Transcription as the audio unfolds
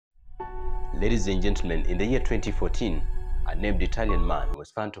Ladies and gentlemen, in the year 2014, a named Italian man was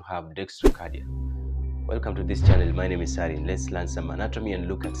found to have Dextrocardia. Welcome to this channel. My name is Sarin. Let's learn some anatomy and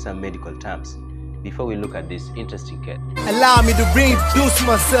look at some medical terms before we look at this interesting case. Allow me to reintroduce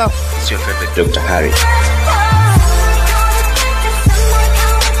myself. It's your favorite Dr. Harry.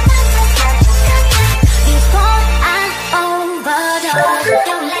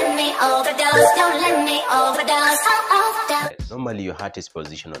 Normally your heart is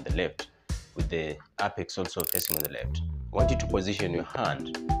positioned on the left, with the apex also facing on the left. I want you to position your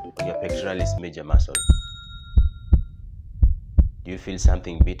hand on your pectoralis major muscle. Do you feel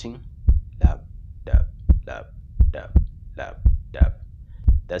something beating? Lab, dab, lab, dab, lab, dab.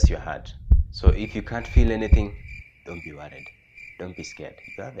 That's your heart. So if you can't feel anything, don't be worried. Don't be scared.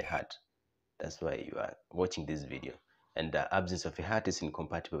 You have a heart. That's why you are watching this video. And the absence of a heart is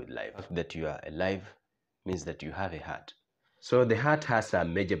incompatible with life. The fact that you are alive means that you have a heart. So the heart has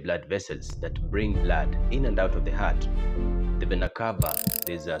major blood vessels that bring blood in and out of the heart. The vena cava,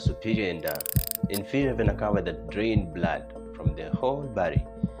 there's a superior and inferior vena cava that drain blood from the whole body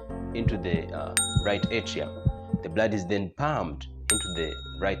into the right atrium. The blood is then pumped into the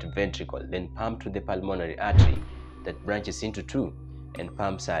right ventricle, then pumped to the pulmonary artery that branches into two and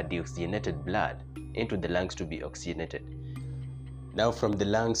pumps deoxygenated blood into the lungs to be oxygenated. Now from the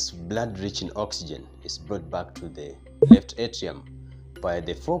lungs, blood rich in oxygen is brought back to the left atrium by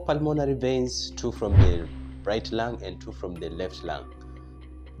the 4 pulmonary veins, 2 from the right lung and 2 from the left lung.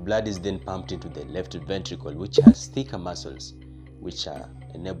 Blood is then pumped into the left ventricle, which has thicker muscles which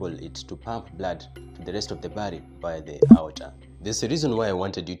enable it to pump blood to the rest of the body by the aorta. There's a reason why I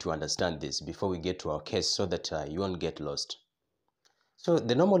wanted you to understand this before we get to our case, so that you won't get lost. So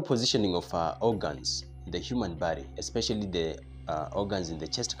the normal positioning of organs in the human body, especially the organs in the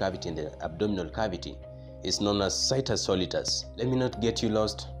chest cavity and the abdominal cavity, is known as situs solitus. Let me not get you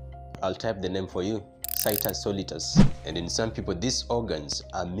lost. I'll type the name for you, situs solitus. And in some people, these organs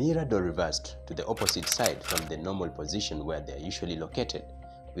are mirrored or reversed to the opposite side from the normal position where they are usually located.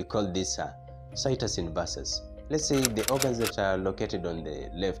 We call this situs inversus. Let's say the organs that are located on the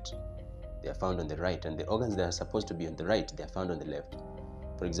left, they are found on the right, and the organs that are supposed to be on the right, they are found on the left.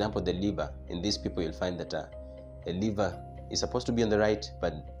 For example, the liver. In these people, you'll find that the liver is supposed to be on the right,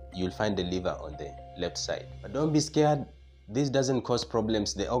 but you'll find the liver on the left side. But don't be scared. This doesn't cause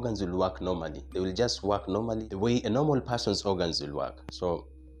problems. The organs will work normally. They will just work normally the way a normal person's organs will work. So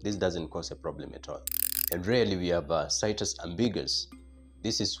this doesn't cause a problem at all. And rarely we have situs ambiguous.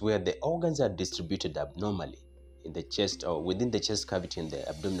 This is where the organs are distributed abnormally in the chest or within the chest cavity and the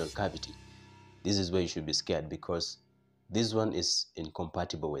abdominal cavity. This is where you should be scared, because this one is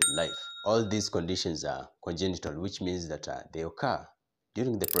incompatible with life. All these conditions are congenital, which means that they occur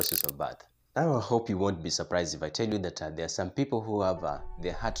during the process of birth. Now I hope you won't be surprised if I tell you that there are some people who have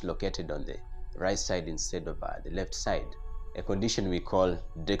their heart located on the right side instead of the left side, a condition we call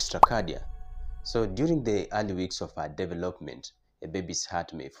dextrocardia. So during the early weeks of development, a baby's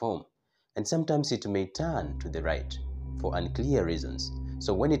heart may form, and sometimes it may turn to the right for unclear reasons.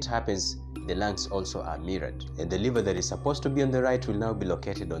 So when it happens, the lungs also are mirrored, and the liver that is supposed to be on the right will now be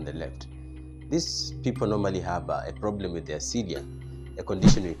located on the left. These people normally have a problem with their cilia, a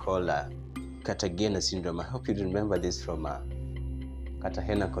condition we call Cartagena syndrome. I hope you remember this from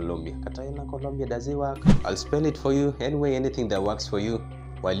Cartagena, Colombia. Cartagena, Colombia, does it work? I'll spell it for you. Anyway, anything that works for you.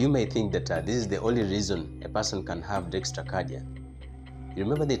 While you may think that this is the only reason a person can have dextrocardia. You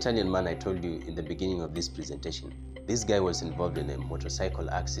remember the Italian man I told you in the beginning of this presentation? This guy was involved in a motorcycle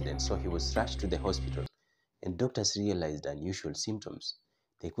accident, so he was rushed to the hospital, and doctors realized unusual symptoms.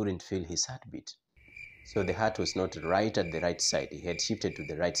 They couldn't feel his heartbeat. So the heart was not right at the right side. He had shifted to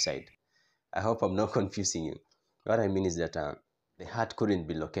the right side. I hope I'm not confusing you. What I mean is that the heart couldn't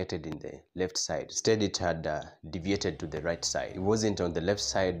be located in the left side. Instead, it had deviated to the right side. It wasn't on the left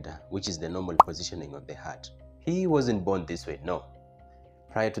side, which is the normal positioning of the heart. He wasn't born this way, no.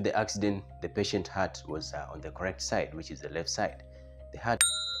 Prior to the accident, the patient's heart was on the correct side, which is the left side. The heart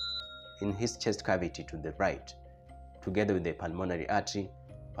in his chest cavity to the right, together with the pulmonary artery,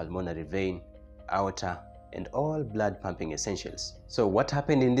 pulmonary vein, aorta, and all blood pumping essentials. So what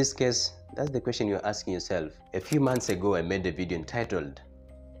happened in this case? That's the question you're asking yourself. A few months ago, I made a video entitled,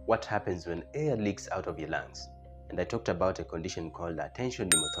 "What happens when air leaks out of your lungs?" And I talked about a condition called tension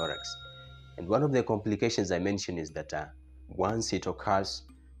pneumothorax. And one of the complications I mentioned is that once it occurs,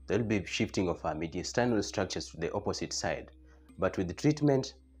 there will be shifting of mediastinal structures to the opposite side. But with the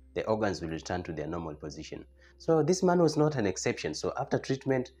treatment, the organs will return to their normal position. So this man was not an exception. So after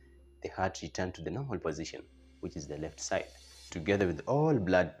treatment, the heart returned to the normal position, which is the left side, together with all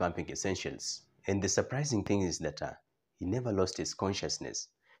blood pumping essentials. And the surprising thing is that he never lost his consciousness.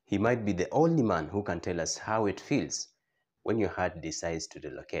 might be the only man who can tell us how it feels when your heart decides to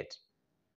relocate.